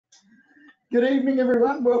Good evening,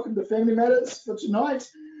 everyone. Welcome to Family Matters for tonight.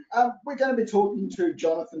 We're going to be talking to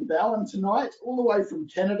Jonathan Bowen tonight, all the way from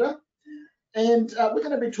Canada, and we're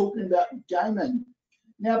going to be talking about gaming.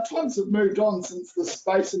 Now, times have moved on since the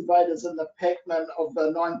Space Invaders and the Pacman of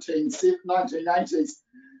the 1980s.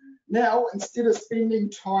 Now, instead of spending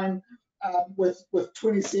time with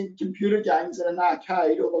 20-cent computer games in an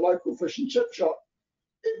arcade or the local fish and chip shop,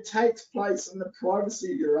 it takes place in the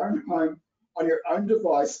privacy of your own home on your own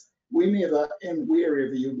device, whenever and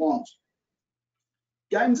wherever you want.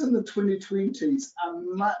 Games in the 2020s are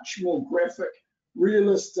much more graphic,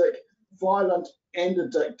 realistic, violent, and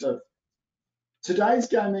addictive. Today's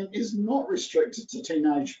gaming is not restricted to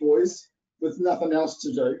teenage boys with nothing else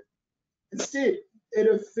to do. Instead, it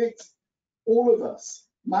affects all of us,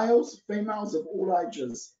 males, females of all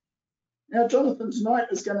ages. Now, Jonathan tonight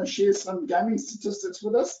is going to share some gaming statistics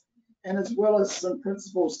with us, and as well as some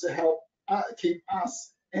principles to help keep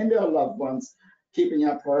us and our loved ones keeping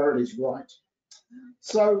our priorities right.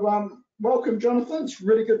 So welcome, Jonathan. It's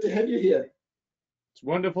really good to have you here. It's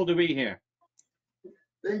wonderful to be here.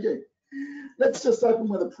 Thank you. Let's just open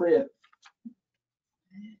with a prayer.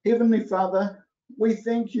 Heavenly Father, we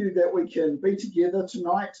thank you that we can be together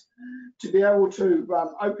tonight to be able to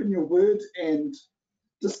open your word and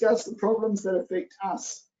discuss the problems that affect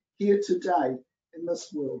us here today in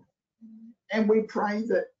this world. And we pray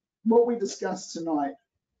that what we discuss tonight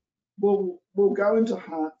will go into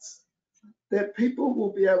hearts, that people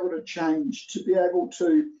will be able to change, to be able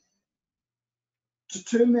to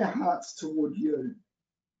turn their hearts toward you,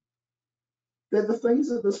 that the things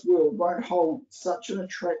of this world won't hold such an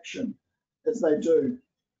attraction as they do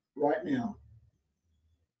right now.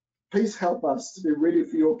 Please help us to be ready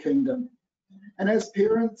for your kingdom. And as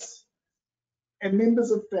parents and members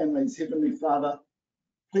of families, Heavenly Father,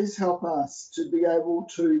 please help us to be able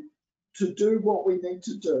to do what we need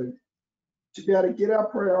to do, to be able to get our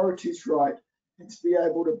priorities right, and to be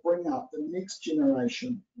able to bring up the next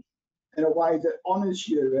generation in a way that honors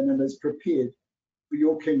you and it is prepared for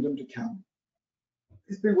your kingdom to come.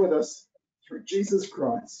 Please be with us through Jesus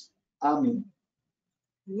Christ. Amen.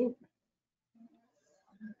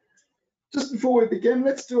 Just before we begin,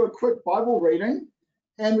 let's do a quick Bible reading.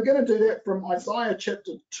 And we're going to do that from Isaiah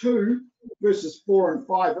chapter 2, verses 4 and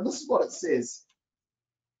 5. And this is what it says.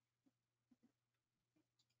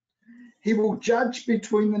 He will judge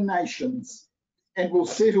between the nations and will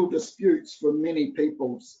settle disputes for many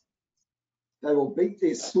peoples. They will beat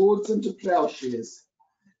their swords into plowshares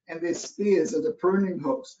and their spears into pruning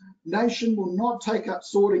hooks. Nation will not take up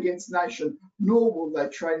sword against nation, nor will they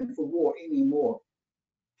train for war anymore.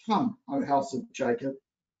 Come, O house of Jacob,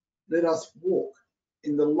 let us walk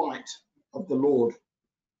in the light of the Lord.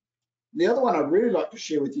 The other one I'd really like to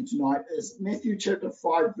share with you tonight is Matthew chapter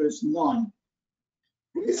 5, verse 9.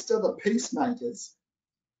 Blessed are the peacemakers,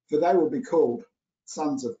 for they will be called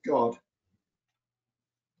sons of God.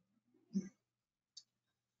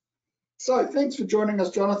 So thanks for joining us,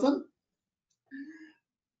 Jonathan.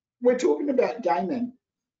 We're talking about gaming.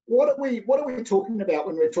 What are we talking about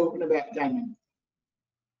when we're talking about gaming?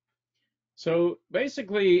 So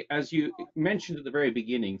basically, as you mentioned at the very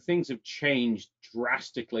beginning, things have changed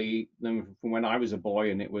drastically from when I was a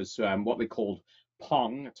boy, and it was what they called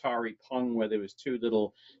Pong, Atari Pong, where there was two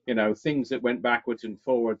little, things that went backwards and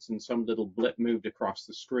forwards, and some little blip moved across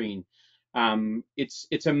the screen.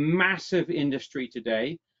 It's a massive industry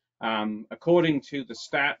today. According to the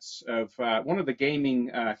stats of one of the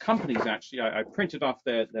gaming companies, actually, I printed off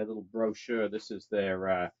their little brochure. This is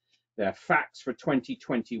their facts for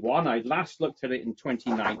 2021. I last looked at it in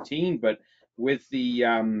 2019, but with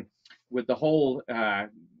the whole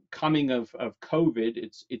coming of COVID,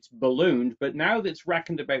 it's ballooned. But now it's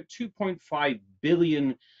reckoned about 2.5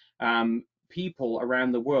 billion people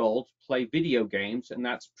around the world play video games, and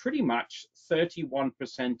that's pretty much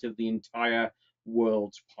 31% of the entire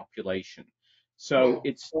world's population. So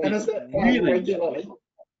it's is that playing really regularly?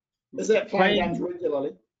 Is that playing games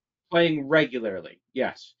regularly? Playing regularly,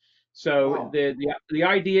 yes. So wow. The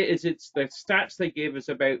idea is the stats they give is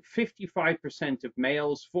about 55% of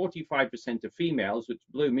males, 45% of females, which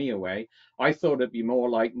blew me away. I thought it'd be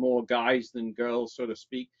more guys than girls, so to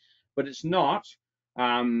speak, but it's not.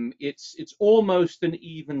 It's almost an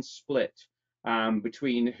even split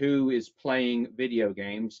between who is playing video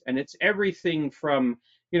games, and it's everything from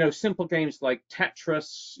simple games like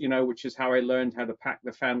Tetris, which is how I learned how to pack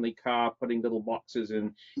the family car, putting little boxes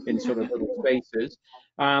in sort of little spaces,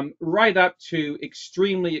 right up to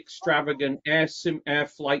extremely extravagant air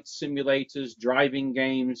flight simulators, driving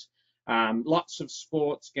games, lots of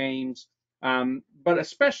sports games, but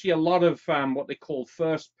especially a lot of what they call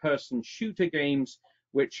first-person shooter games,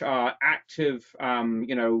 which are active,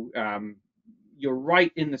 you're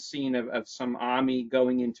right in the scene of some army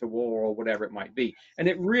going into war or whatever it might be. And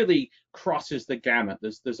it really crosses the gamut.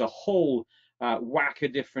 There's a whole whack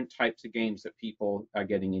of different types of games that people are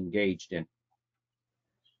getting engaged in.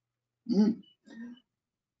 Mm.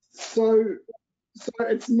 So,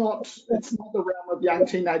 it's not the realm of young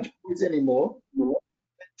teenage boys anymore.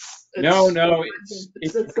 No,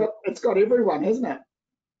 It's got everyone, hasn't it?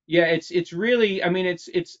 yeah, it's really, I mean,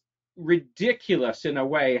 it's ridiculous in a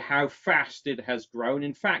way how fast it has grown.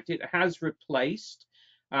 In fact, it has replaced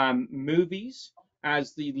movies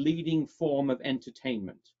as the leading form of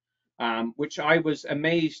entertainment, which I was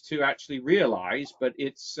amazed to actually realize. But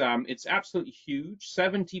it's absolutely huge.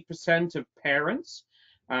 70% of parents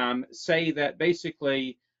say that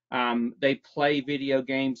basically they play video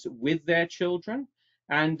games with their children,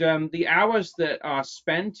 and the hours that are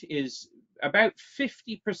spent is about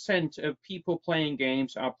 50% of people playing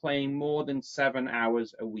games are playing more than 7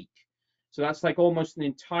 hours a week. So that's like almost an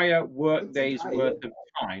entire work day's worth of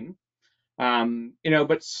time.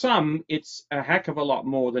 But some it's a heck of a lot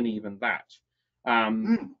more than even that.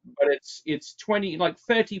 But it's 20, like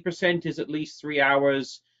 30% is at least 3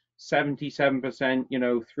 hours, 77%,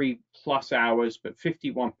 3+ hours, but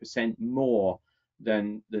 51% more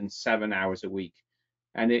than 7 hours a week.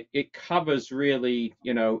 And it covers really,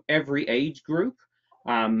 every age group.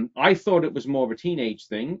 I thought it was more of a teenage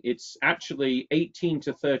thing. It's actually 18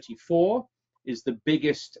 to 34 is the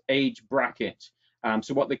biggest age bracket.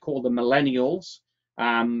 So what they call the millennials,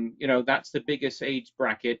 that's the biggest age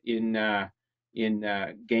bracket in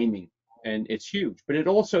gaming, and it's huge. But it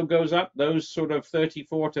also goes up those sort of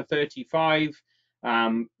 34 to 35,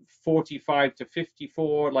 45 to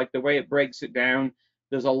 54. Like the way it breaks it down,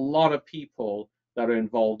 there's a lot of people that are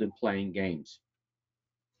involved in playing games.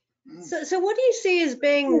 So what do you see as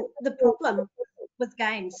being the problem with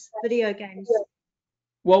games, video games?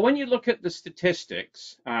 Well, when you look at the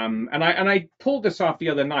statistics, and I pulled this off the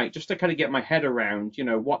other night just to kind of get my head around,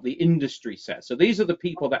 what the industry says. So these are the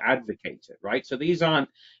people that advocate it, right? So these aren't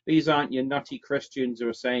your nutty Christians who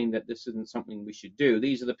are saying that this isn't something we should do.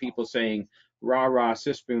 These are the people saying, rah rah,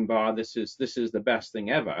 sis boom bar, this is the best thing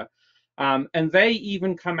ever. And they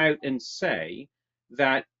even come out and say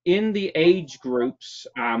that in the age groups,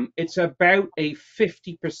 it's about a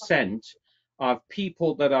 50% of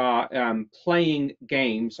people that are playing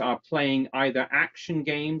games are playing either action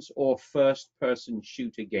games or first-person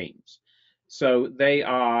shooter games. So they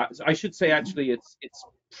are, I should say, actually, it's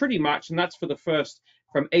pretty much, and that's for the first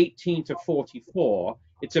from 18 to 44.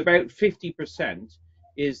 It's about 50%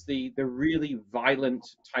 is the really violent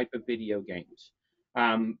type of video games.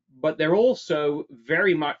 But they're also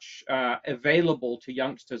very much available to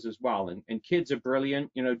youngsters as well. And kids are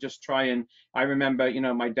brilliant. Just try and, I remember,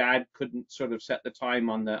 my dad couldn't sort of set the time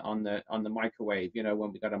on the microwave.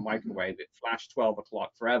 When we got a microwave, it flashed 12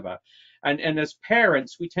 o'clock forever. And as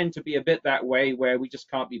parents, we tend to be a bit that way, where we just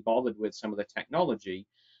can't be bothered with some of the technology.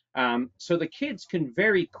 So the kids can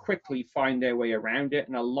very quickly find their way around it.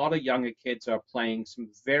 And a lot of younger kids are playing some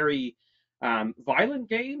very violent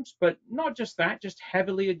games, but not just that, just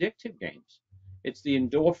heavily addictive games. It's the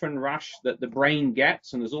endorphin rush that the brain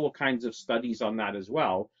gets, and there's all kinds of studies on that as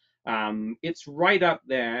well. It's right up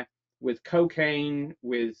there with cocaine,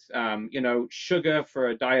 with sugar for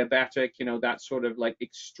a diabetic, that sort of like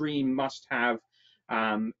extreme must-have.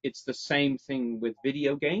 It's the same thing with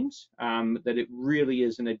video games, that it really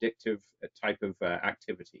is an addictive type of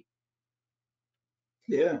activity.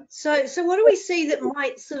 Yeah. So what do we see that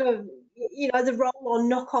might sort of, the roll or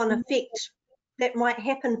knock-on effect that might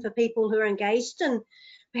happen for people who are engaged in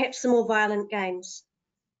perhaps the more violent games?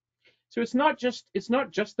 So it's not just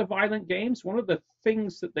the violent games. One of the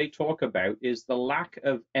things that they talk about is the lack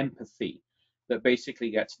of empathy that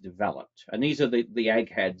basically gets developed. And these are the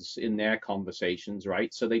eggheads in their conversations,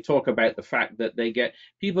 right? So they talk about the fact that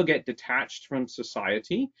people get detached from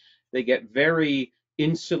society. They get very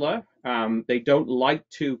insular. They don't like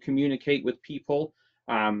to communicate with people.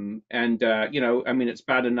 I mean, it's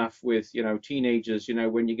bad enough with, teenagers,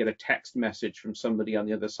 when you get a text message from somebody on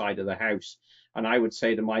the other side of the house. And I would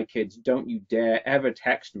say to my kids, don't you dare ever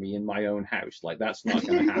text me in my own house. Like, that's not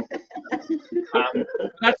going to happen.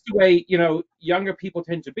 That's the way, younger people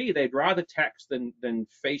tend to be. They'd rather text than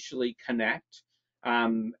facially connect.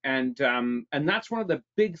 And that's one of the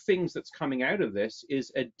big things that's coming out of this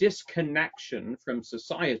is a disconnection from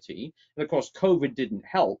society. And of course, COVID didn't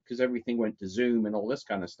help because everything went to Zoom and all this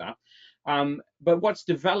kind of stuff. But what's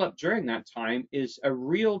developed during that time is a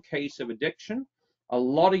real case of addiction. A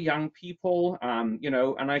lot of young people,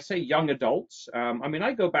 and I say young adults. I mean,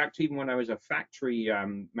 I go back to even when I was a factory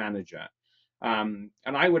manager. And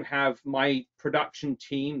I would have my production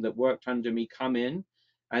team that worked under me come in,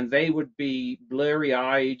 and they would be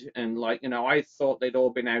blurry-eyed and like, I thought they'd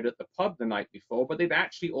all been out at the pub the night before, but they'd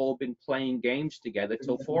actually all been playing games together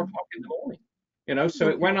till 4 o'clock in the morning. So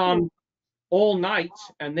it went on all night,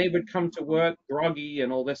 and they would come to work groggy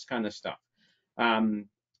and all this kind of stuff. And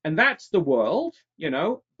that's the world,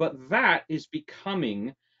 but that is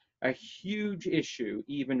becoming a huge issue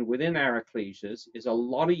even within our ecclesias, is a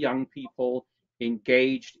lot of young people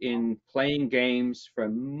engaged in playing games for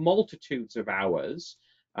multitudes of hours.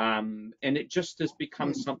 And it just has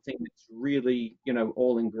become something that's really,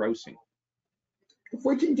 all engrossing. If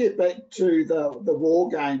we can get back to the war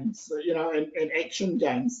games, and action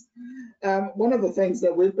games, one of the things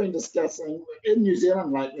that we've been discussing in New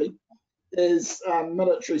Zealand lately is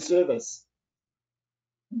military service.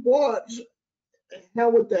 How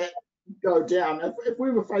would that go down if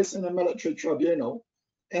we were facing a military tribunal,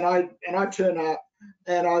 and I turn up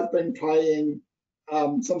and I've been playing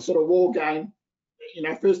some sort of war game,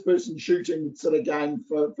 first person shooting sort of game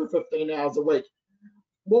for 15 hours a week?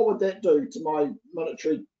 What would that do to my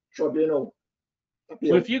military tribunal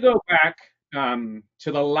appeal? Well, if you go back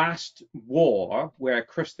to the last war where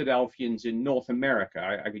Christadelphians in North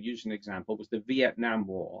America, I could use an example, was the Vietnam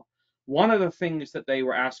War. One of the things that they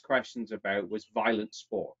were asked questions about was violent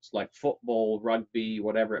sports like football, rugby,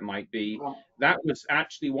 whatever it might be. That was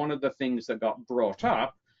actually one of the things that got brought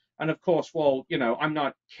up. And of course, well, I'm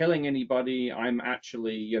not killing anybody. I'm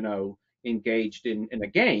actually, engaged in a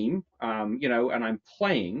game, and I'm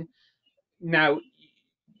playing. Now,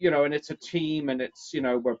 and it's a team, and it's,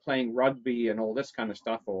 we're playing rugby and all this kind of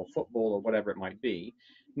stuff, or football, or whatever it might be.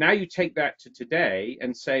 Now you take that to today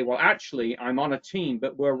and say, well, actually, I'm on a team,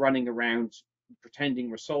 but we're running around pretending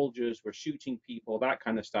we're soldiers, we're shooting people, that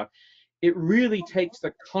kind of stuff. It really takes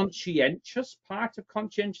the conscientious part of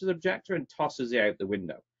conscientious objector and tosses it out the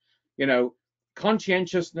window.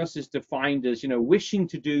 Conscientiousness is defined as, wishing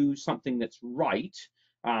to do something that's right,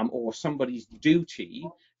 or somebody's duty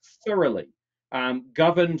thoroughly,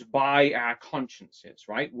 governed by our consciences,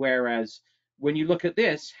 right? Whereas when you look at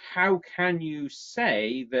this, how can you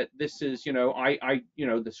say that this is,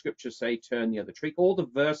 the scriptures say, turn the other cheek, all the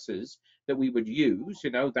verses that we would use,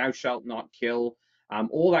 thou shalt not kill,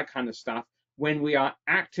 all that kind of stuff, when we are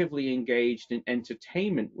actively engaged in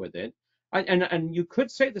entertainment with it. And you could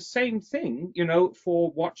say the same thing,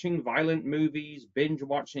 for watching violent movies, binge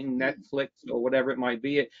watching Netflix or whatever it might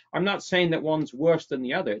be. I'm not saying that one's worse than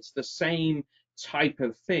the other. It's the same type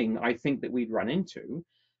of thing I think that we'd run into.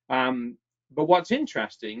 But what's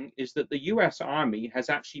interesting is that the US Army has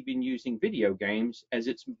actually been using video games as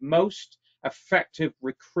its most effective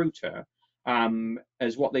recruiter,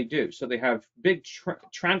 as what they do. So they have big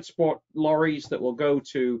transport lorries that will go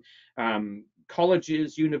to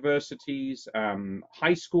colleges, universities,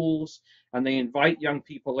 high schools, and they invite young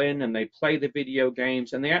people in and they play the video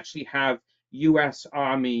games, and they actually have US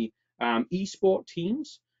Army esport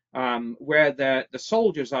teams, where the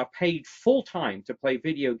soldiers are paid full time to play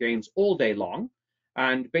video games all day long,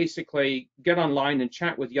 and basically get online and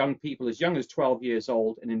chat with young people as young as 12 years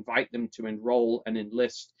old and invite them to enroll and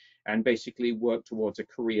enlist and basically work towards a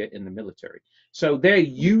career in the military. So they're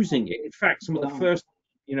using it. In fact, some of the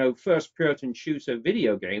first Puritan shooter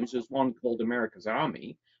video games, there's one called America's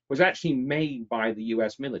Army, was actually made by the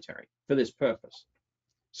US military for this purpose.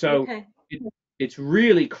 So it's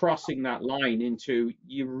really crossing that line into,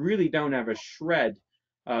 you really don't have a shred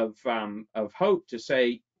of hope to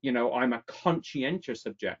say, I'm a conscientious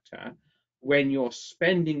objector when you're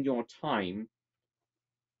spending your time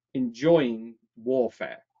enjoying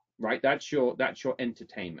warfare, right? That's your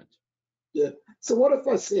entertainment. Yeah. So what if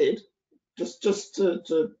I said, just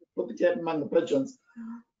to put the cat among the pigeons,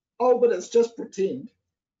 oh, but it's just pretend?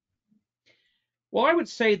 Well, I would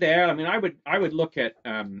say there, I would look at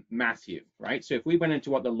Matthew, right? So if we went into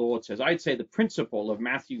what the Lord says, I'd say the principle of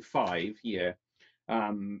Matthew 5 here,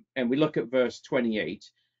 and we look at verse 28,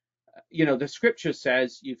 the scripture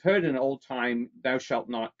says, you've heard in old time, thou shalt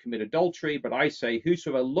not commit adultery, but I say,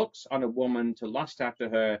 whosoever looks on a woman to lust after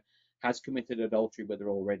her has committed adultery with her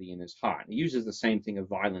already in his heart. He uses the same thing of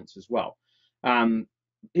violence as well.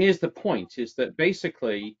 Here's the point, is that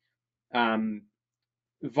basically,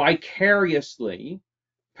 vicariously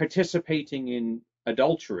participating in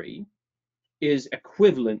adultery is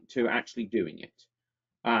equivalent to actually doing it.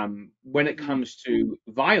 When it comes to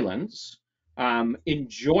violence,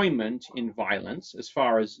 enjoyment in violence, as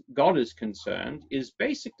far as God is concerned, is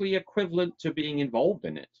basically equivalent to being involved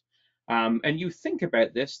in it. And you think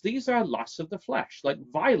about this, these are lusts of the flesh. Like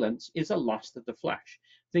violence is a lust of the flesh.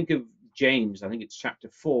 Think of James, I think it's chapter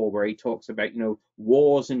 4, where he talks about,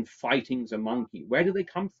 wars and fightings among you. Where do they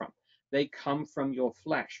come from? They come from your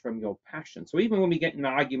flesh, from your passion. So even when we get in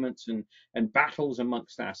arguments and battles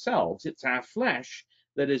amongst ourselves, it's our flesh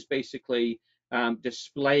that is basically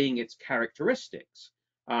displaying its characteristics.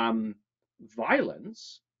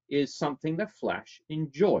 Violence is something the flesh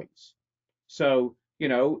enjoys. So,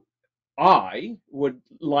 I would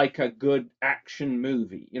like a good action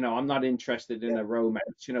movie. I'm not interested in a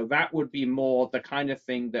romance. That would be more the kind of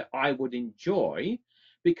thing that I would enjoy,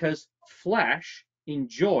 because flesh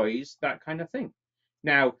enjoys that kind of thing.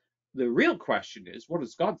 Now, the real question is, what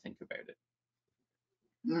does God think about it?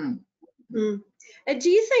 Do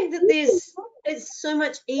you think that it's so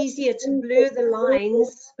much easier to blur the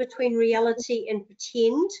lines between reality and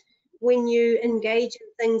pretend when you engage in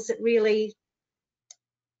things that really,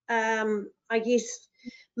 I guess,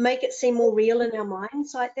 make it seem more real in our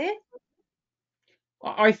minds like that?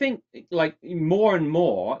 I think, like, more and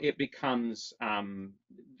more it becomes,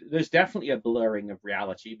 there's definitely a blurring of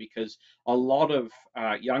reality, because a lot of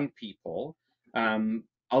young people,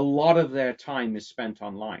 a lot of their time is spent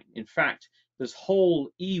online. In fact, there's whole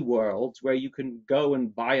e-worlds where you can go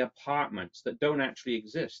and buy apartments that don't actually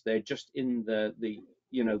exist. They're just in the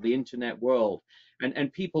internet world,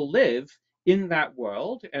 and people live in that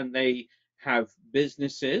world, and they have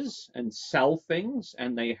businesses and sell things,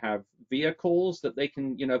 and they have vehicles that they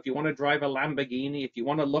can, if you want to drive a Lamborghini, if you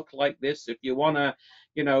want to look like this, if you want to,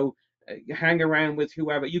 hang around with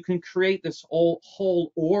whoever, you can create this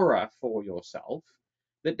whole aura for yourself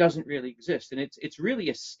that doesn't really exist. And it's really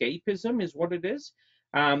escapism is what it is.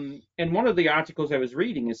 And one of the articles I was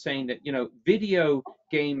reading is saying that, video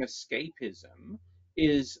game escapism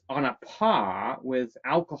is on a par with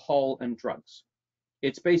alcohol and drugs.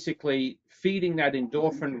 It's basically feeding that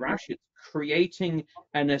endorphin rush. It's creating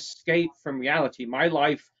an escape from reality. My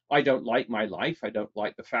life, I don't like my life. I don't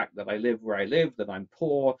like the fact that I live where I live, that I'm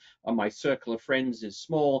poor, and my circle of friends is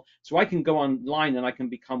small. So I can go online and I can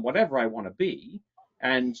become whatever I want to be.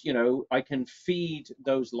 And, I can feed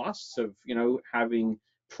those lusts of, having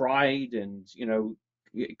pride and,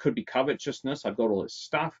 it could be covetousness. I've got all this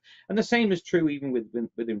stuff. And the same is true even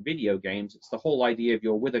within video games. It's the whole idea of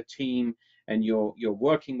you're with a team and you're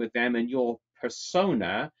working with them, and your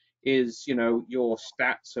persona is, your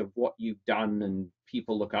stats of what you've done, and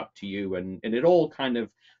people look up to you, and it all kind of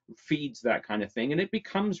feeds that kind of thing, and it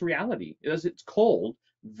becomes reality, as it's called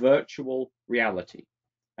virtual reality.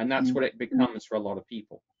 And that's what it becomes for a lot of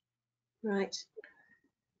people. Right.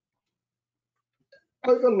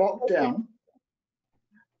 Over lockdown,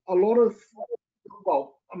 a lot of,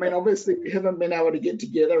 well, I mean, obviously we haven't been able to get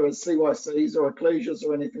together as CYCs or ecclesias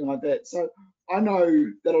or anything like that. So I know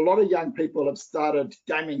that a lot of young people have started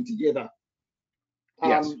gaming together,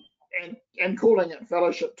 Yes. and calling it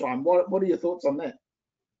fellowship time. What are your thoughts on that?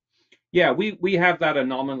 Yeah, we have that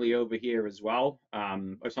anomaly over here as well.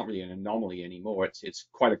 It's not really an anomaly anymore. It's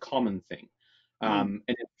quite a common thing. And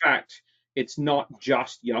in fact, it's not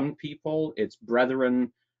just young people. It's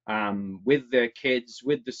brethren with their kids,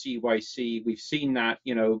 with the CYC. We've seen that,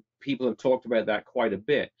 people have talked about that quite a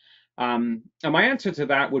bit. And my answer to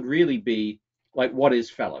that would really be, like, what is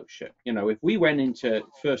fellowship? If we went into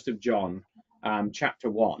 1st of John, chapter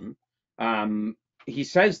 1, he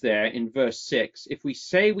says there in verse 6, if we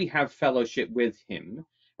say we have fellowship with him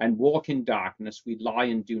and walk in darkness, we lie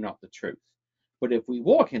and do not the truth. But if we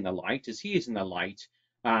walk in the light as he is in the light,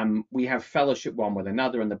 we have fellowship one with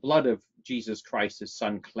another, and the blood of Jesus Christ, his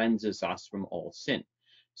son, cleanses us from all sin.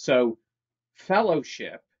 So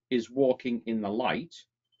fellowship is walking in the light,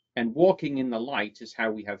 and walking in the light is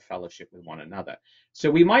how we have fellowship with one another.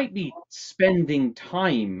 So we might be spending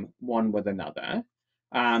time one with another,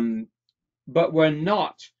 but we're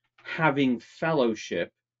not having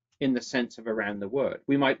fellowship in the sense of around the word.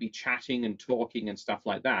 We might be chatting and talking and stuff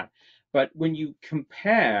like that. But when you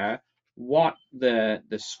compare what the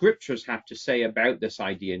scriptures have to say about this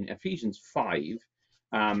idea in Ephesians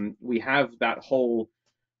 5, we have that whole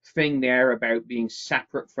thing there about being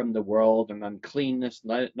separate from the world and uncleanness,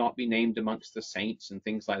 let it not be named amongst the saints and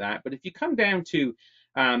things like that. But if you come down to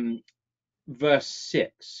verse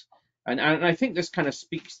 6, and I think this kind of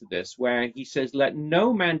speaks to this, where he says, let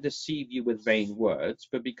no man deceive you with vain words,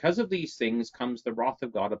 for because of these things comes the wrath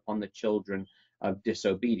of God upon the children of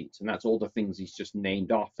disobedience. And that's all the things he's just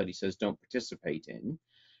named off that he says don't participate in.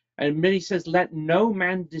 And then he says, let no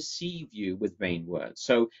man deceive you with vain words.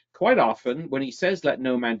 So quite often when he says, let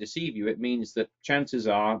no man deceive you, it means that chances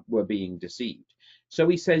are we're being deceived. So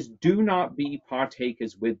he says, do not be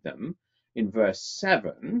partakers with them in verse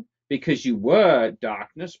 7, because you were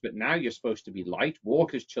darkness, but now you're supposed to be light.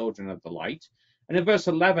 Walk as children of the light. And in verse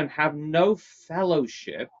 11, have no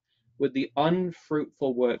fellowship with the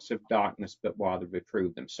unfruitful works of darkness, but rather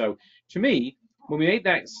reprove them. So to me, when we make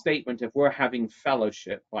that statement, if we're having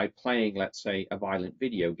fellowship by playing, let's say, a violent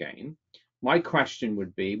video game, my question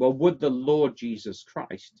would be, well, would the Lord Jesus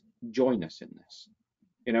Christ join us in this?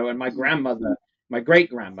 And my grandmother, my great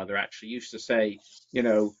grandmother actually used to say,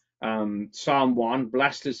 Psalm 1,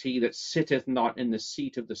 blessed is he that sitteth not in the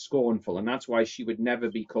seat of the scornful. And that's why she would never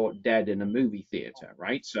be caught dead in a movie theater,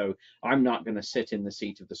 right? So I'm not going to sit in the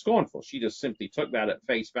seat of the scornful. She just simply took that at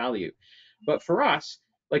face value. But for us,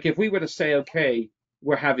 like if we were to say, okay,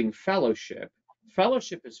 we're having fellowship,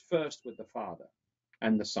 fellowship is first with the Father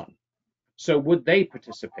and the Son. So would they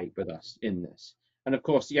participate with us in this? And of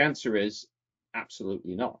course, the answer is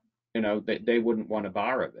absolutely not. They wouldn't want a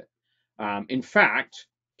bar of it. In fact,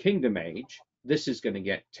 Kingdom Age, this is going to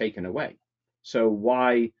get taken away. So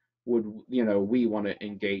why would we want to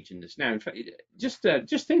engage in this now? In fact,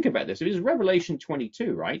 just think about this. It was Revelation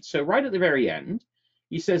 22, right? So right at the very end,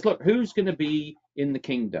 he says, look, who's going to be in the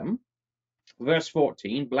kingdom? Verse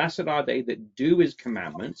 14, blessed are they that do his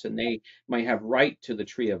commandments, and they may have right to the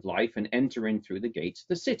tree of life and enter in through the gates of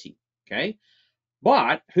the city. Okay,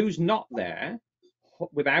 but who's not there?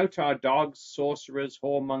 Without our dogs, sorcerers,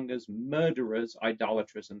 whoremongers, murderers,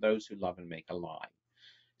 idolaters, and those who love and make a lie.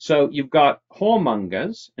 So you've got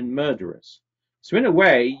whoremongers and murderers. So in a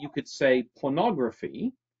way, you could say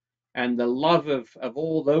pornography and the love of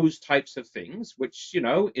all those types of things, which,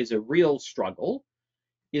 is a real struggle,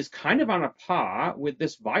 is kind of on a par with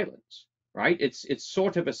this violence, right? It's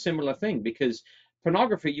sort of a similar thing, because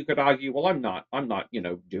pornography, you could argue, well, I'm not,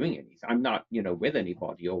 doing anything. I'm not, with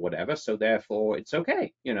anybody or whatever. So therefore it's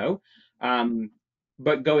okay,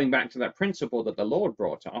 but going back to that principle that the Lord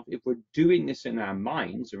brought up, if we're doing this in our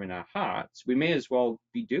minds or in our hearts, we may as well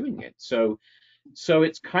be doing it. So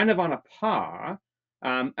it's kind of on a par.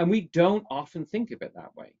 And we don't often think of it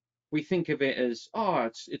that way. We think of it as, oh,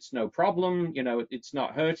 it's no problem, it's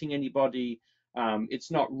not hurting anybody,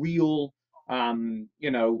 it's not real, but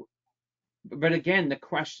again, the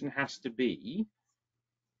question has to be,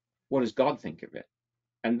 what does God think of it?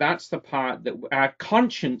 And that's the part that our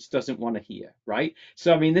conscience doesn't want to hear, right?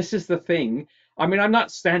 So, this is the thing. I'm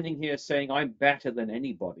not standing here saying I'm better than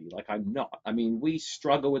anybody. Like, I'm not. We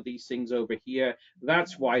struggle with these things over here.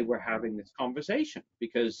 That's why we're having this conversation,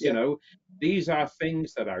 because, these are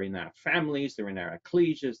things that are in our families, they're in our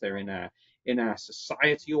ecclesias, they're in our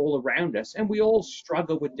society all around us, and we all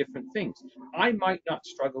struggle with different things. I might not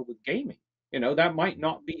struggle with gaming. That might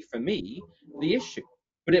not be for me the issue,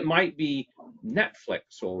 but it might be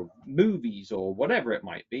Netflix or movies or whatever it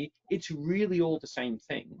might be. It's really all the same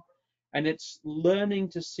thing. And it's learning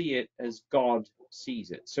to see it as God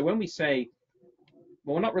sees it. So when we say,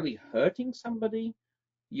 well, we're not really hurting somebody,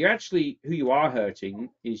 who you are hurting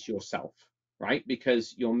is yourself, right?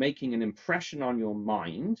 Because you're making an impression on your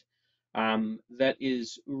mind that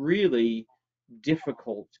is really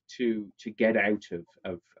difficult to get out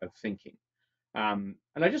of thinking.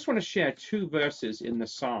 And I just want to share two verses in the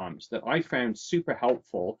Psalms that I found super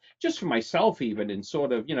helpful, just for myself, even in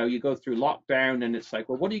sort of, you go through lockdown and it's like,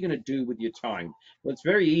 well, what are you going to do with your time? Well, it's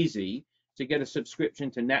very easy to get a subscription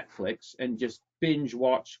to Netflix and just binge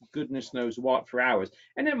watch goodness knows what for hours.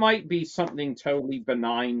 And it might be something totally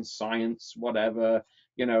benign, science, whatever,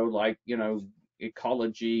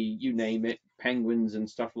 ecology, you name it, penguins and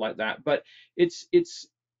stuff like that. But it's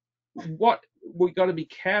what we got to be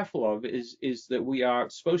careful of is that we are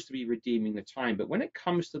supposed to be redeeming the time. But when it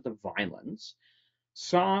comes to the violence,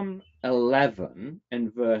 Psalm 11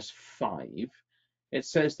 and verse 5, it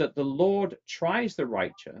says that the Lord tries the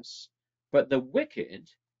righteous, but the wicked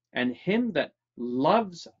and him that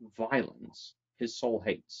loves violence, his soul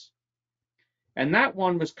hates. And that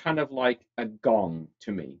one was kind of like a gong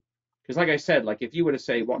to me. Because like I said, like if you were to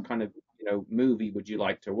say, what kind of movie would you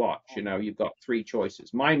like to watch? You've got three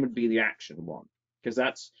choices. Mine would be the action one, because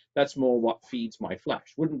that's more what feeds my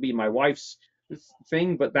flesh. Wouldn't be my wife's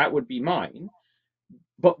thing, but that would be mine.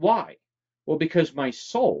 But why? Well, because my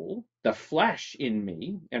soul, the flesh in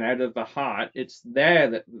me, and out of the heart, it's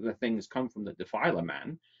there that the things come from that defile a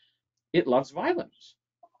man. It loves violence.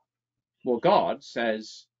 Well, God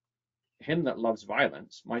says, him that loves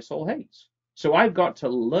violence, my soul hates. So I've got to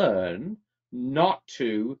learn not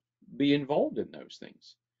to be involved in those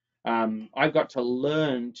things. I've got to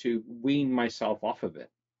learn to wean myself off of it.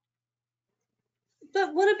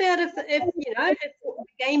 But what about if the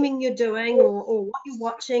gaming you're doing or what you're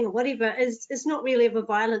watching or whatever is not really of a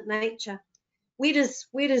violent nature? Where does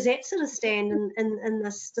that sort of stand in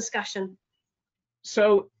this discussion?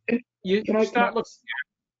 So you start looking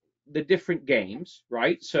at the different games,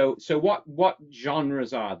 right? So what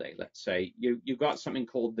genres are they? Let's say you've got something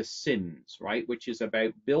called The Sims, right, which is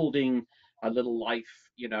about building a little life.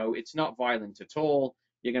 It's not violent at all.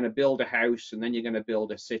 You're going to build a house, and then you're going to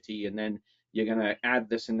build a city, and then you're going to add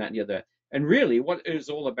this and that and the other. And really, what it is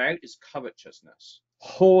all about is covetousness,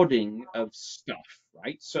 hoarding of stuff,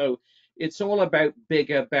 right? So it's all about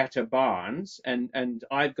bigger, better barns, and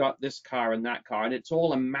I've got this car and that car, and it's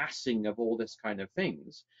all amassing of all this kind of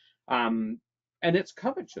things, and it's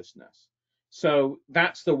covetousness. So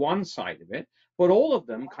that's the one side of it, but all of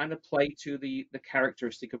them kind of play to the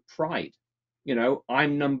characteristic of pride.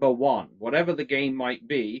 I'm number one, whatever the game might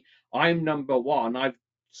be. I'm number one. I've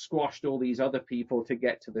squashed all these other people to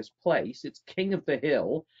get to this place. It's king of the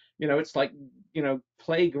hill. It's like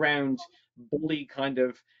playground bully kind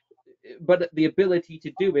of, but the ability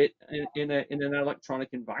to do it in an electronic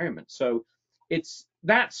environment. So it's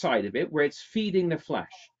that side of it where it's feeding the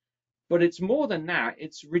flesh, but it's more than that.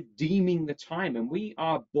 It's redeeming the time, and we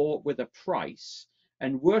are bought with a price,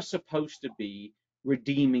 and we're supposed to be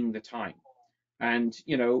redeeming the time. And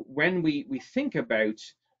when we think about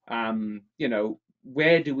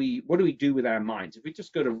what do we do with our minds? If we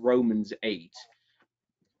just go to Romans 8,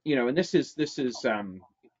 and this is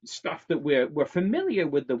stuff that we're familiar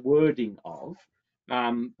with the wording of,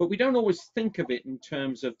 but we don't always think of it in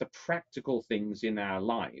terms of the practical things in our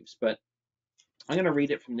lives. But I'm going to read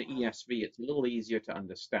it from the ESV. It's a little easier to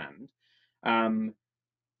understand.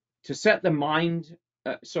 To set the mind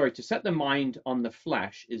on the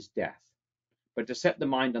flesh is death, but to set the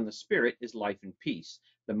mind on the spirit is life and peace.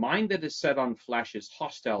 The mind that is set on flesh is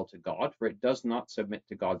hostile to God, for it does not submit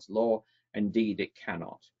to God's law. Indeed, it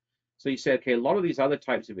cannot. So you say, okay, a lot of these other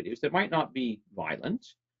types of videos, they might not be violent,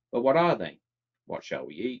 but what are they? What shall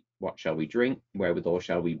we eat? What shall we drink? Wherewithal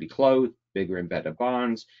shall we be clothed? Bigger and better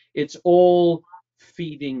barns. It's all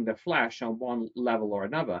feeding the flesh on one level or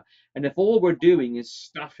another. And if all we're doing is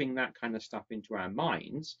stuffing that kind of stuff into our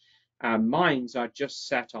minds are just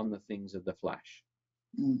set on the things of the flesh.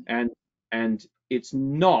 And it's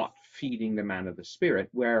not feeding the man of the spirit,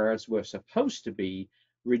 whereas we're supposed to be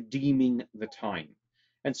redeeming the time.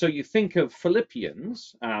 And so you think of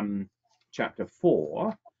Philippians chapter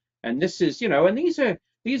 4, and this is, and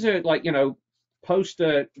these are like,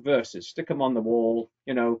 poster verses, stick them on the wall,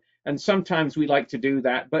 and sometimes we like to do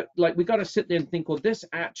that, but like we got to sit there and think, well, this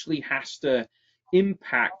actually has to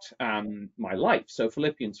impact my life. So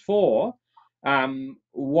Philippians 4,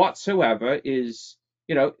 whatsoever is,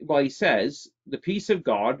 he says, the peace of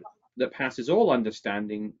God that passes all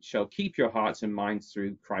understanding shall keep your hearts and minds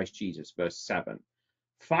through Christ Jesus. Verse 7.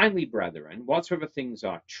 Finally, brethren, whatsoever things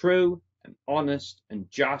are true and honest and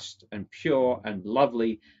just and pure and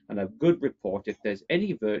lovely and of good report, if there's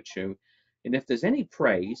any virtue and if there's any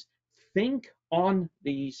praise, think on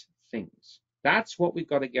these things. That's what we've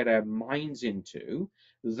got to get our minds into.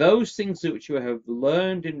 Those things which you have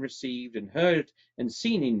learned and received and heard and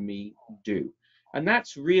seen in me, do. And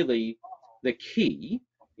that's really the key,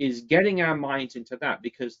 is getting our minds into that,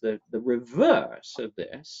 because the reverse of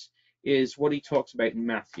this is what he talks about in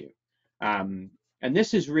Matthew. And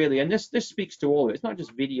this is really, and this speaks to all of it. It's not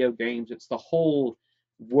just video games, it's the whole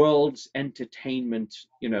world's entertainment,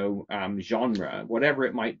 genre, whatever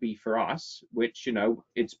it might be for us, which,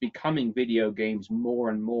 it's becoming video games more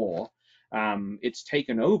and more. It's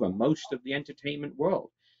taken over most of the entertainment world.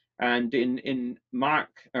 And in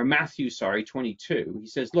Matthew 22, he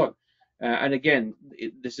says, look, and again,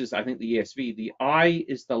 this is, I think, the ESV, the eye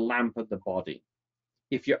is the lamp of the body.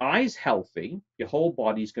 If your eye is healthy, your whole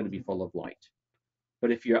body is going to be full of light.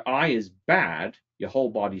 But if your eye is bad, your whole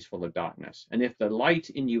body is full of darkness. And if the light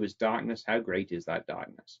in you is darkness, how great is that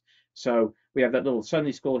darkness? So we have that little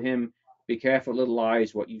Sunday school hymn, be careful, little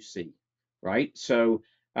eyes, what you see, right? So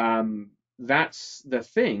that's the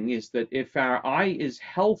thing, is that if our eye is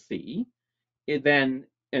healthy,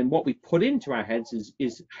 and what we put into our heads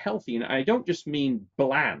is healthy. And I don't just mean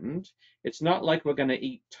bland. It's not like we're going to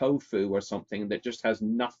eat tofu or something that just has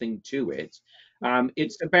nothing to it.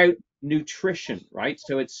 It's about nutrition, right?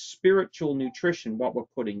 So it's spiritual nutrition, what we're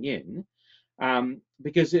putting in.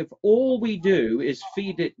 Because if all we do is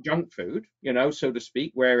feed it junk food, so to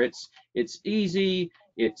speak, where it's easy,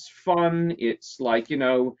 it's fun, it's like,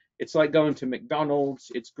 it's like going to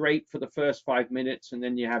McDonald's. It's great for the first 5 minutes, and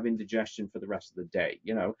then you have indigestion for the rest of the day,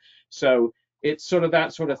 So it's sort of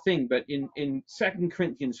that sort of thing. But in 2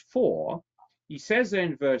 Corinthians 4, he says there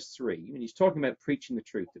in verse 3, when he's talking about preaching the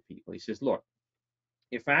truth to people, he says, look,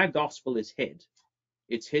 if our gospel is hid,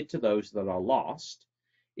 it's hid to those that are lost,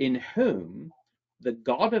 in whom the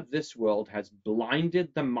God of this world has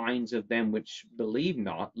blinded the minds of them which believe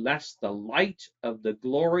not, lest the light of the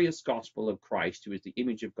glorious gospel of Christ, who is the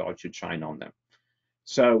image of God, should shine on them.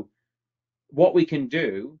 So what we can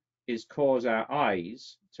do is cause our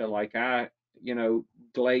eyes to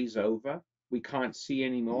glaze over. We can't see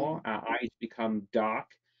anymore. Our eyes become dark,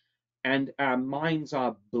 and our minds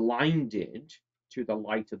are blinded to the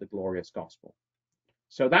light of the glorious gospel.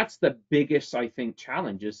 So that's the biggest, I think,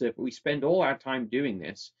 challenge, is that if we spend all our time doing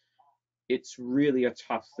this, it's really a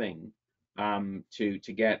tough thing to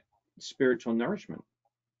get spiritual nourishment.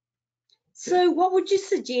 So what would you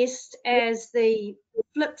suggest as the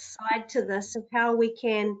flip side to this of how we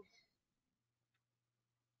can,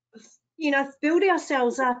 build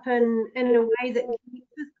ourselves up in a way that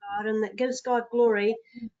connects with God and that gives God glory,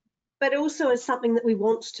 but also is something that we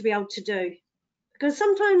want to be able to do? Because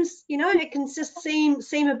sometimes, it can just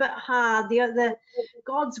seem a bit hard. The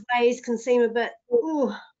God's ways can seem a bit,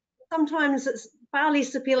 sometimes it's far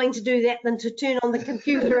less appealing to do that than to turn on the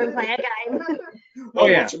computer and play a game. Oh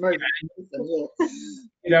yeah. Watch a movie.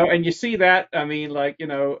 And you see that,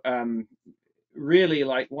 really,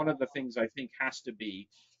 like, one of the things I think has to be,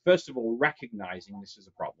 first of all, recognizing this is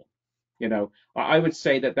a problem. I would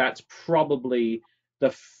say that that's probably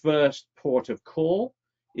the first port of call,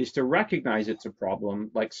 is to recognize it's a problem,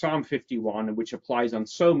 like Psalm 51, which applies on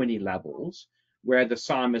so many levels, where the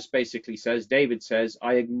psalmist basically says, David says,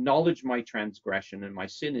 I acknowledge my transgression, and my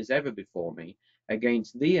sin is ever before me.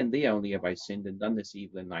 Against thee and thee only have I sinned and done this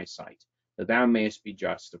evil in thy sight, that thou mayest be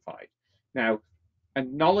justified. Now,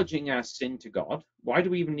 acknowledging our sin to God, why do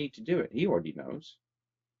we even need to do it? He already knows.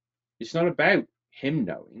 It's not about him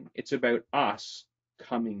knowing, it's about us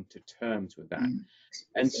coming to terms with that.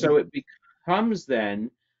 And so it becomes then,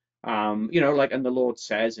 and the Lord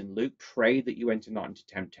says in Luke, pray that you enter not into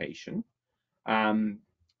temptation. And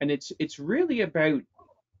it's really about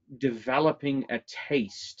developing a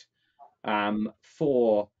taste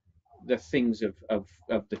for the things of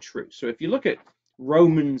the truth. So if you look at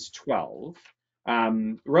Romans 12,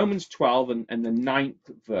 and the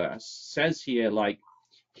 9th verse says here, like,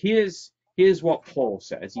 here's what Paul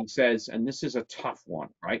says. He says, and this is a tough one,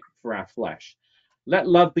 right, for our flesh. Let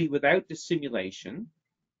love be without dissimulation,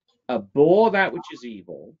 abhor that which is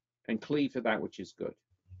evil, and cleave to that which is good.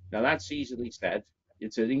 Now that's easily said.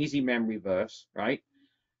 It's an easy memory verse, right?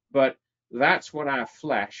 But that's what our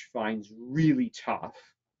flesh finds really tough,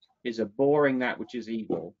 is abhorring that which is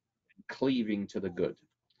evil and cleaving to the good.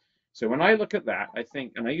 So when I look at that, I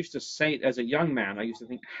think, and I used to say it as a young man, I used to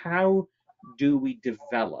think, how do we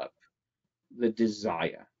develop the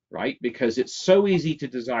desire, right? Because it's so easy to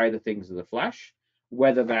desire the things of the flesh,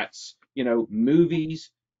 whether that's,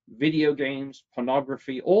 movies, video games,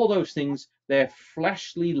 pornography, all those things. They're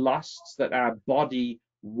fleshly lusts that our body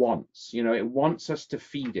wants. It wants us to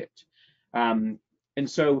feed it. And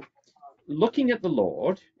so looking at the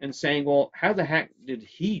Lord and saying, well, how the heck did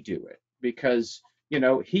he do it? Because,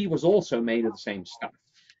 he was also made of the same stuff.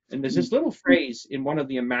 And there's this little phrase in one of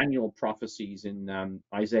the Emmanuel prophecies in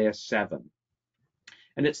Isaiah 7.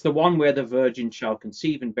 And it's the one where the virgin shall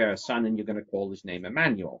conceive and bear a son, and you're going to call his name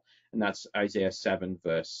Emmanuel. And that's Isaiah 7,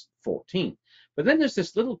 verse 14. But then there's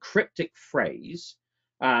this little cryptic phrase,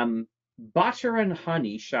 butter and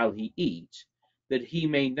honey shall he eat, that he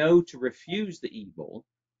may know to refuse the evil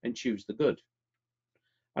and choose the good.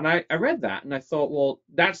 And I read that and I thought, well,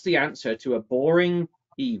 that's the answer to abhorring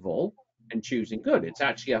evil and choosing good. It's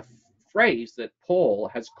actually a phrase that Paul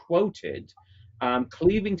has quoted,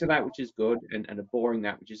 cleaving to that which is good and abhorring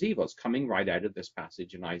that which is evil. It's coming right out of this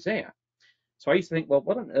passage in Isaiah. So I used to think, well,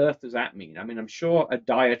 what on earth does that mean? I mean, I'm sure a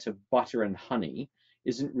diet of butter and honey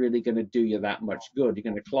isn't really going to do you that much good. You're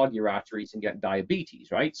going to clog your arteries and get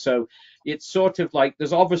diabetes, right? So it's sort of like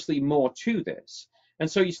there's obviously more to this. And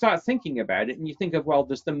so you start thinking about it and you think of, well,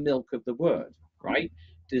 there's the milk of the word, right?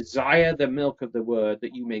 Desire the milk of the word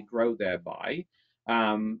that you may grow thereby.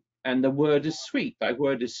 And the word is sweet. Thy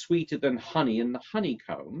word is sweeter than honey in the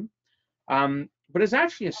honeycomb. But it's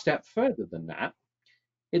actually a step further than that.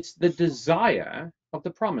 It's the desire of the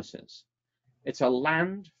promises. It's a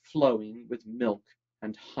land flowing with milk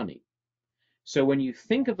and honey. So when you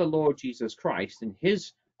think of the Lord Jesus Christ and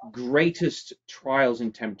his greatest trials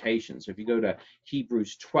and temptations, so if you go to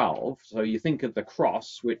Hebrews 12, so you think of the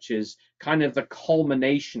cross, which is kind of the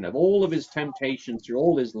culmination of all of his temptations through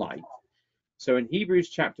all his life. So in Hebrews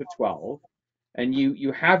chapter 12, and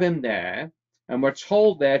you have him there, and we're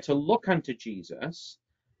told there to look unto Jesus,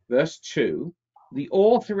 verse 2, the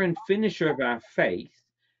author and finisher of our faith,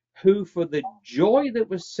 who for the joy that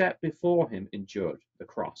was set before him endured the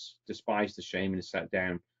cross, despised the shame, and is sat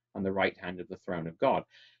down on the right hand of the throne of God.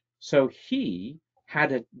 So he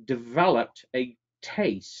had developed a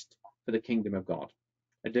taste for the kingdom of God,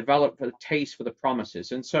 a developed a taste for the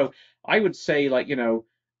promises. And so I would say, like,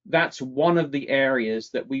 that's one of the areas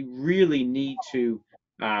that we really need to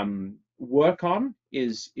work on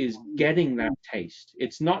is getting that taste.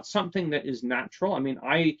 It's not something that is natural. I mean,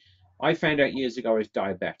 I found out years ago I was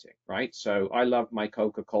diabetic, right? So I love my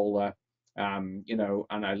Coca-Cola, and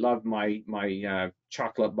I love my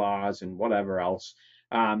chocolate bars and whatever else.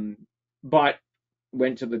 But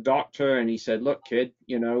went to the doctor and he said, "Look, kid,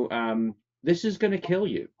 this is going to kill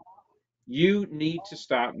you. You need to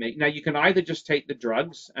start making." Now, you can either just take the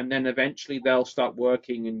drugs and then eventually they'll stop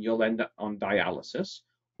working and you'll end up on dialysis,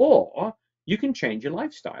 or you can change your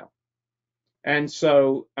lifestyle. And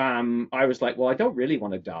so I was like, well, I don't really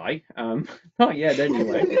want to die. Not yet,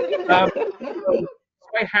 anyway. So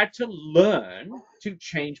I had to learn to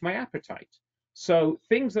change my appetite. So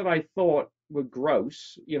things that I thought were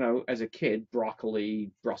gross, as a kid,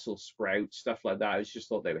 broccoli, Brussels sprouts, stuff like that, I just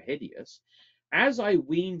thought they were hideous. As I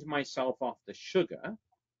weaned myself off the sugar,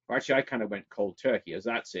 or actually I kind of went cold turkey, as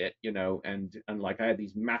that's it, and like I had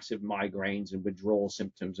these massive migraines and withdrawal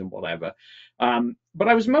symptoms and whatever. But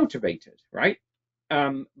I was motivated, right?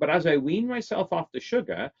 But as I weaned myself off the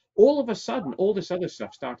sugar, all of a sudden, all this other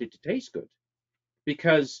stuff started to taste good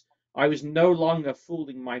because I was no longer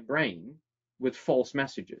fooling my brain with false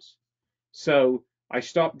messages. So I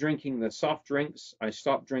stopped drinking the soft drinks. I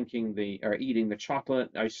stopped drinking or eating the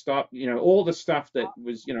chocolate. I stopped, all the stuff that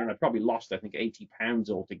was, and I probably lost, I think, 80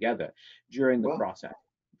 pounds altogether during the process.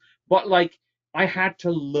 But like, I had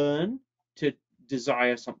to learn to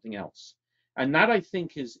desire something else. And that, I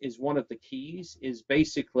think, is one of the keys, is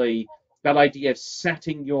basically that idea of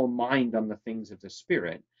setting your mind on the things of the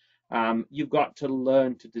spirit. You've got to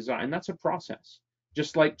learn to desire, and that's a process,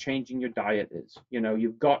 just like changing your diet is.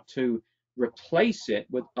 You've got to replace it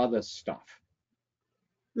with other stuff.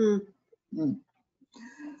 Mm. Mm.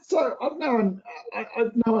 So I've known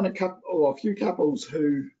a few couples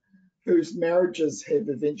whose marriages have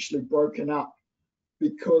eventually broken up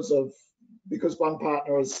because one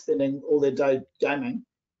partner is spending all their day gaming.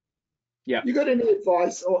 Yeah. You got any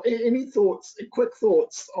advice or any thoughts, quick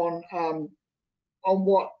thoughts on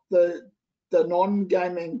what the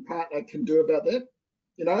non-gaming partner can do about that?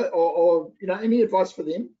 Or any advice for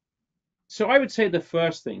them? So I would say the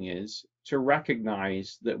first thing is to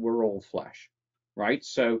recognize that we're all flesh, right?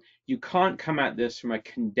 So you can't come at this from a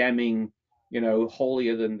condemning,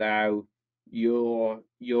 holier than thou, you're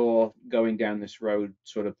going down this road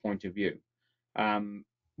sort of point of view.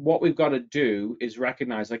 What we've got to do is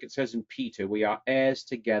recognize, like it says in Peter, we are heirs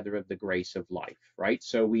together of the grace of life, right?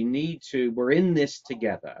 So we're in this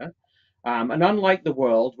together. And unlike the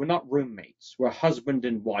world, we're not roommates, we're husband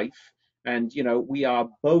and wife. And, we are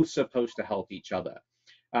both supposed to help each other.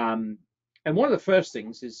 And one of the first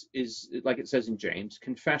things is like it says in James,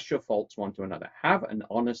 confess your faults one to another. Have an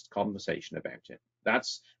honest conversation about it.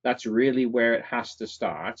 That's really where it has to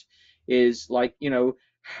start, is like,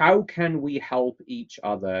 how can we help each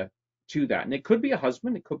other to that? And it could be a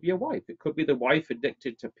husband, it could be a wife, it could be the wife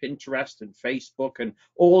addicted to Pinterest and Facebook, and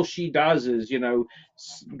all she does is,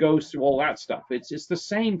 goes through all that stuff. It's the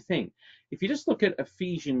same thing. If you just look at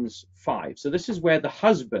Ephesians 5, so this is where the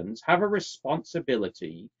husbands have a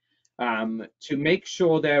responsibility to make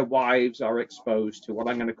sure their wives are exposed to what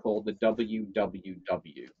I'm going to call the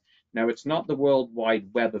WWW. Now, it's not the World Wide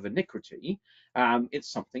Web of iniquity,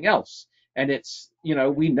 it's something else. And it's,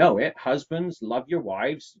 we know it, husbands, love your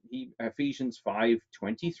wives, Ephesians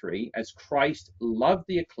 5:23, as Christ loved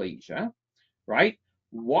the ecclesia, right?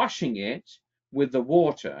 Washing it with the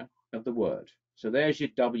water of the word. So there's your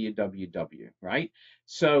WWW, right?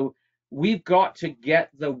 So we've got to get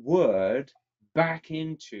the word back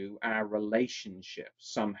into our relationship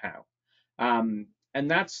somehow. And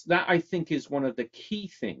that I think is one of the key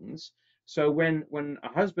things. So when a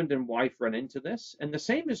husband and wife run into this, and the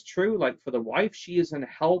same is true, like for the wife, she is an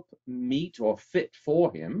help meet or fit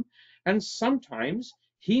for him. And sometimes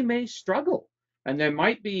he may struggle, and there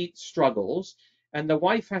might be struggles, and the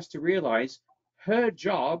wife has to realize her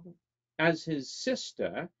job as his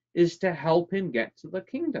sister is to help him get to the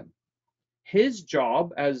kingdom. His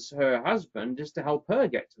job as her husband is to help her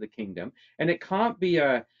get to the kingdom. And it can't be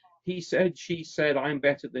a he said, she said, I'm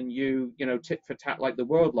better than you, tit for tat, like the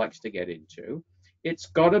world likes to get into. It's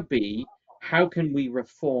got to be, how can we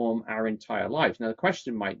reform our entire lives? Now, the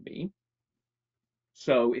question might be,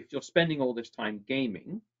 so if you're spending all this time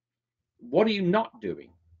gaming, what are you not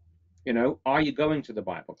doing? Are you going to the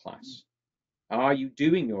Bible class? Are you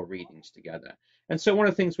doing your readings together? And so one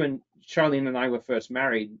of the things when Charlene and I were first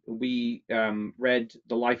married, we read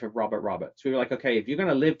The Life of Robert Roberts. We were like, okay, if you're going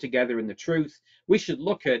to live together in the truth, we should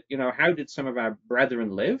look at, how did some of our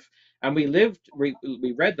brethren live? And we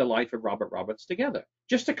read The Life of Robert Roberts together,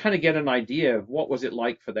 just to kind of get an idea of what was it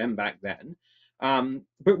like for them back then.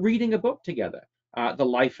 But reading a book together, The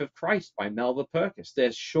Life of Christ by Melva Purkis.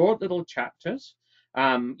 There's short little chapters.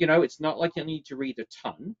 It's not like you need to read a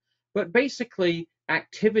ton, but basically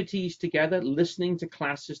activities together, listening to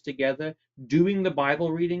classes together, doing the Bible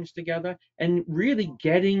readings together, and really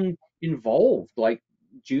getting involved, like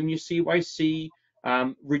junior CYC,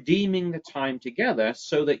 redeeming the time together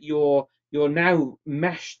so that you're now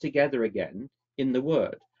meshed together again in the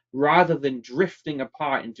Word, rather than drifting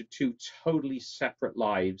apart into two totally separate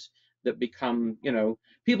lives that become,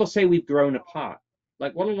 people say we've grown apart.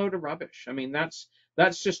 Like, what a load of rubbish. I mean, that's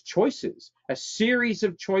just choices, a series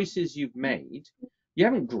of choices you've made. You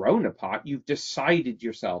haven't grown apart, you've decided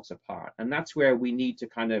yourselves apart. And that's where we need to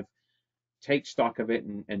kind of take stock of it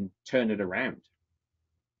and turn it around.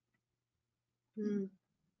 Mm.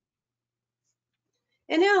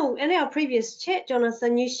 In our previous chat,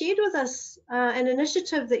 Jonathan, you shared with us an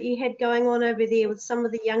initiative that you had going on over there with some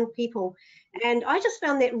of the young people. And I just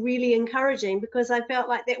found that really encouraging, because I felt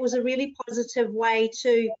like that was a really positive way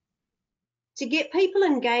to get people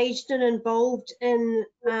engaged and involved in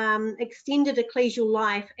extended ecclesial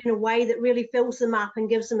life in a way that really fills them up and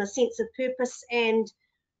gives them a sense of purpose and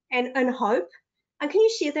hope. And can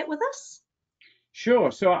you share that with us?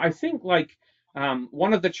 Sure. So I think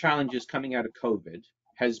one of the challenges coming out of COVID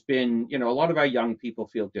has been, a lot of our young people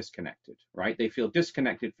feel disconnected, right? They feel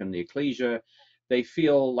disconnected from the ecclesia. They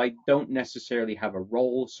feel like don't necessarily have a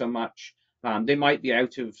role so much. They might be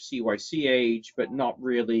out of CYC age, but not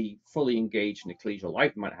really fully engaged in ecclesial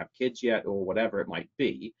life. They might have kids yet or whatever it might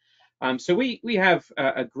be. So we have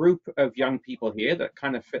a group of young people here that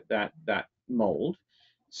kind of fit that mold.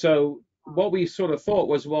 So what we sort of thought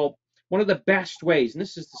was, well, one of the best ways, and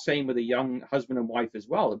this is the same with a young husband and wife as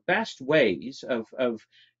well, the best ways of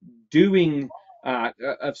doing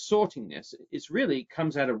of sorting this is really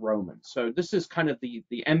comes out of Romans. So this is kind of the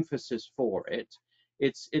emphasis for it.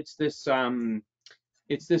 It's this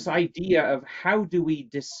idea of how do we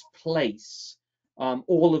displace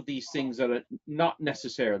all of these things that are not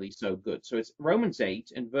necessarily so good. So it's Romans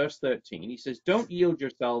 8 and verse 13. He says, don't yield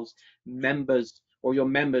yourselves your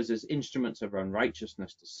members as instruments of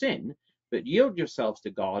unrighteousness to sin, but yield yourselves to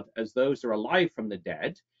God as those that are alive from the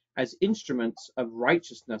dead, as instruments of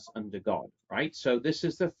righteousness unto God, right? So this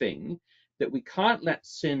is the thing, that we can't let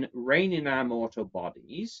sin reign in our mortal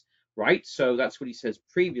bodies, right? So that's what he says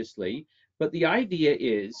previously. But the idea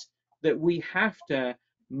is that we have to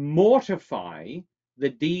mortify the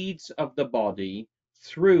deeds of the body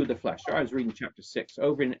through the flesh. So I was reading chapter 6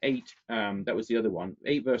 over in 8. That was the other one,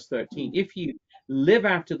 8 verse 13. If you live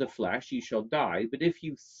after the flesh, you shall die. But if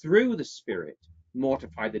you through the Spirit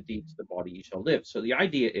mortify the deeds of the body, you shall live. So the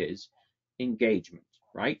idea is engagement,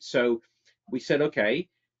 right? So we said, okay,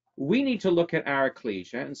 we need to look at our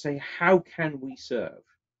ecclesia and say, how can we serve,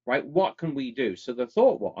 right? What can we do? So the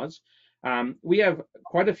thought was, we have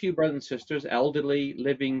quite a few brothers and sisters, elderly,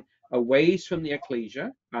 living a ways from the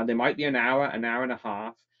ecclesia. They might be an hour and a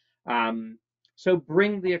half. So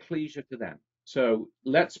bring the ecclesia to them. So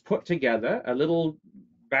let's put together a little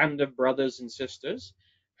band of brothers and sisters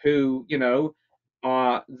who,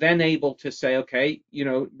 are then able to say, okay,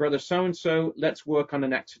 brother so-and-so, let's work on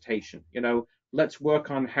an exhortation, let's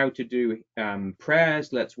work on how to do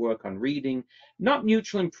prayers, let's work on reading, not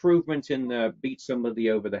mutual improvement in the beat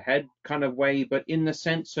somebody over the head kind of way, but in the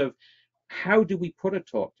sense of how do we put a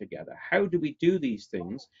talk together? How do we do these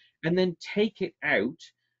things? And then take it out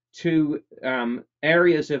to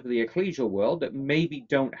areas of the ecclesial world that maybe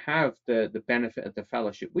don't have the benefit of the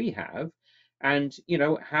fellowship we have, and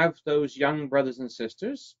have those young brothers and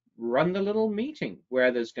sisters run the little meeting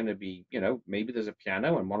where there's going to be, maybe there's a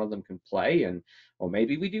piano and one of them can play, or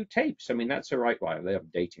maybe we do tapes. I mean, that's the right way.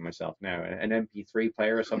 I'm dating myself now, an MP3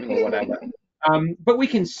 player or something or whatever. But we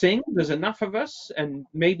can sing. There's enough of us, and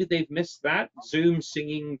maybe they've missed that. Zoom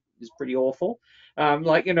singing is pretty awful.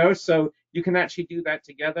 So you can actually do that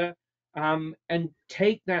together, and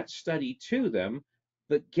take that study to them,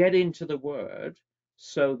 but get into the Word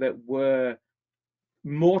so that we're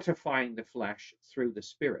mortifying the flesh through the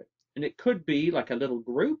Spirit. And it could be like a little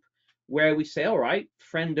group where we say, all right,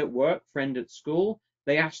 friend at work, friend at school,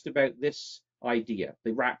 they asked about this idea,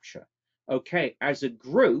 the rapture. Okay, as a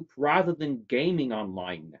group, rather than gaming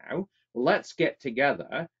online now, let's get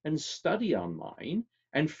together and study online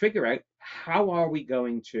and figure out how are we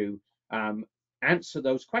going to answer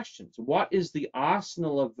those questions. What is the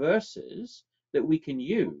arsenal of verses that we can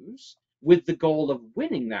use with the goal of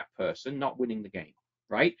winning that person, not winning the game,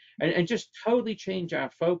 right? And just totally change our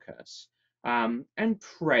focus, and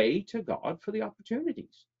pray to God for the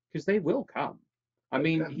opportunities, because they will come. I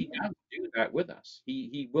mean, Okay. he does do that with us.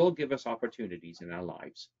 He will give us opportunities in our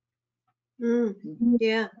lives.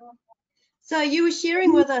 Yeah. So you were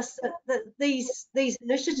sharing with us that these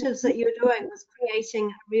initiatives that you're doing was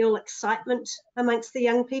creating real excitement amongst the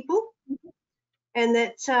young people, and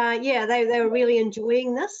that they were really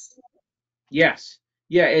enjoying this. Yes,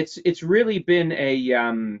 yeah, it's really been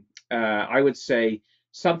a I would say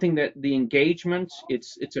something that the engagement,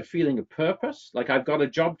 it's a feeling of purpose. Like I've got a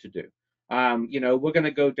job to do. We're going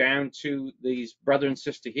to go down to these brother and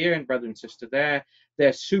sister here and brother and sister there.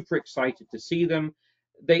 They're super excited to see them.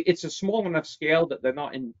 It's a small enough scale that they're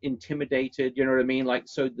not intimidated. You know what I mean? Like,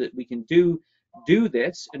 so that we can do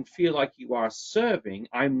this and feel like you are serving.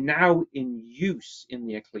 I'm now in use in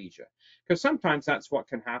the ecclesia. Because sometimes that's what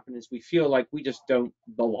can happen, is we feel like we just don't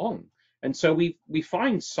belong. And so we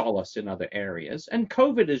find solace in other areas. And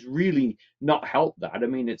COVID has really not helped that. I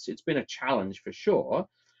mean, it's been a challenge for sure.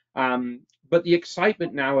 But the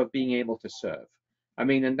excitement now of being able to serve. I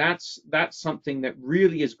mean, and that's something that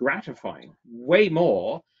really is gratifying, way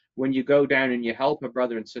more when you go down and you help a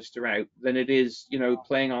brother and sister out than it is,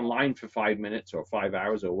 playing online for 5 minutes or 5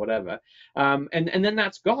 hours or whatever. And then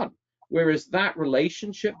that's gone. Whereas that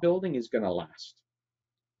relationship building is going to last.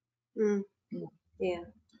 Yeah,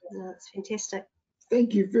 that's fantastic.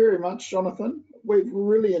 Thank you very much, Jonathan. We've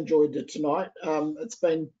really enjoyed it tonight. It's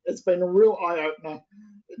been a real eye opener.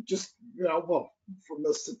 Just from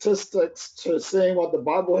the statistics to seeing what the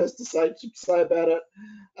Bible has to say about it,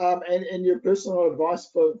 and your personal advice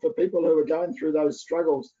for people who are going through those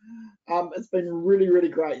struggles. It's been really, really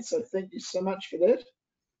great. So thank you so much for that.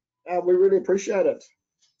 We really appreciate it.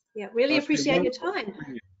 Yeah, really appreciate your time.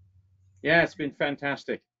 Yeah, it's been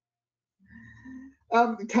fantastic.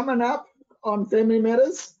 Coming up on Family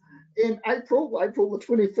Matters in April the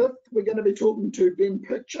 25th, we're going to be talking to Ben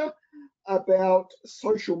Pitcher about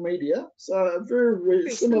social media. So a very,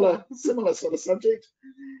 very similar sort of subject.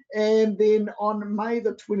 And then on May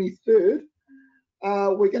the 23rd,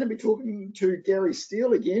 we're going to be talking to Gary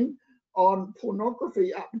Steele again on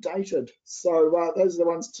pornography updated. So those are the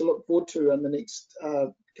ones to look forward to in the next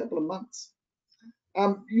couple of months.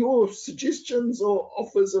 Your suggestions or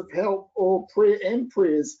offers of help or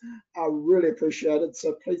prayers are really appreciated,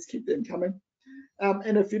 so please keep them coming.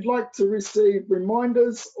 And if you'd like to receive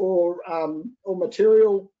reminders or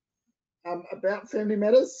material about Family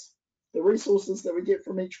Matters, the resources that we get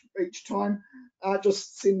from each time,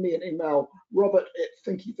 just send me an email,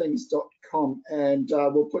 robert@thinkythings.com, and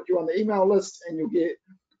we'll put you on the email list and you'll get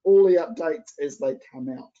all the updates as they come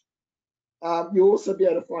out. You'll also be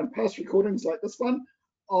able to find past recordings like this one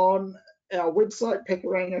on our website,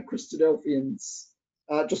 Pakuranga Christadelphians.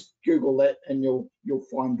 Just Google that and you'll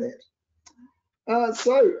find that.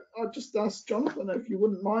 So I'll just ask Jonathan if you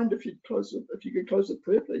wouldn't mind if you could close with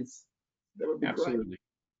prayer, please. That would be Absolutely. great.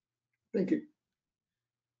 Thank you.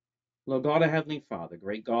 Lord God, our Heavenly Father,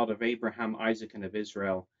 great God of Abraham, Isaac, and of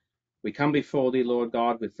Israel, we come before thee, Lord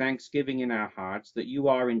God, with thanksgiving in our hearts that you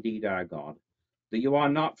are indeed our God, that you are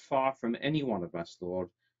not far from any one of us, Lord,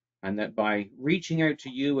 and that by reaching out to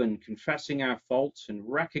you and confessing our faults and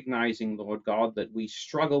recognizing, Lord God, that we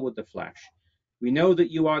struggle with the flesh, we know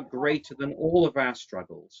that you are greater than all of our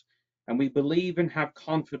struggles, and we believe and have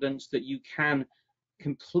confidence that you can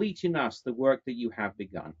complete in us the work that you have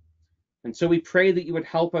begun. And so we pray that you would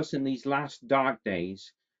help us in these last dark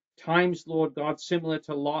days, times, Lord God, similar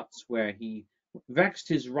to Lot's, where he vexed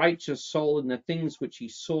his righteous soul in the things which he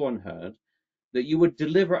saw and heard, that you would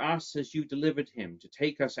deliver us as you delivered him, to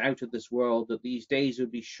take us out of this world, that these days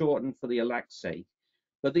would be shortened for the elect's sake,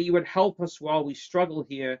 but that you would help us while we struggle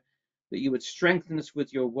here, that you would strengthen us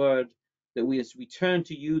with your word, that as we turn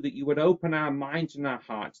to you, that you would open our minds and our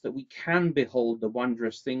hearts, that we can behold the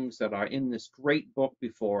wondrous things that are in this great book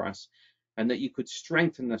before us, and that you could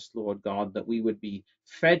strengthen us, Lord God, that we would be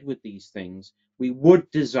fed with these things. We would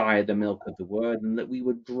desire the milk of the word, and that we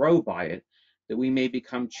would grow by it, that we may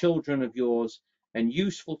become children of yours and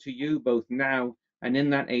useful to you both now and in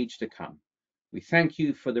that age to come. We thank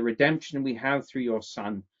you for the redemption we have through your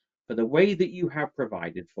Son, for the way that you have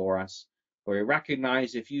provided for us. For we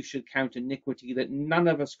recognize, if you should count iniquity, that none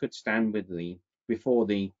of us could stand with thee before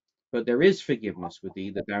thee, but there is forgiveness with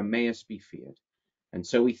thee, that thou mayest be feared. And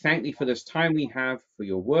so we thank thee for this time we have, for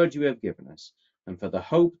your word you have given us, and for the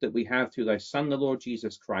hope that we have through thy Son, the Lord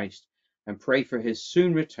Jesus Christ, and pray for his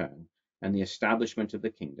soon return and the establishment of the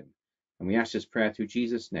kingdom. And we ask this prayer through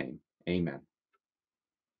Jesus' name. Amen.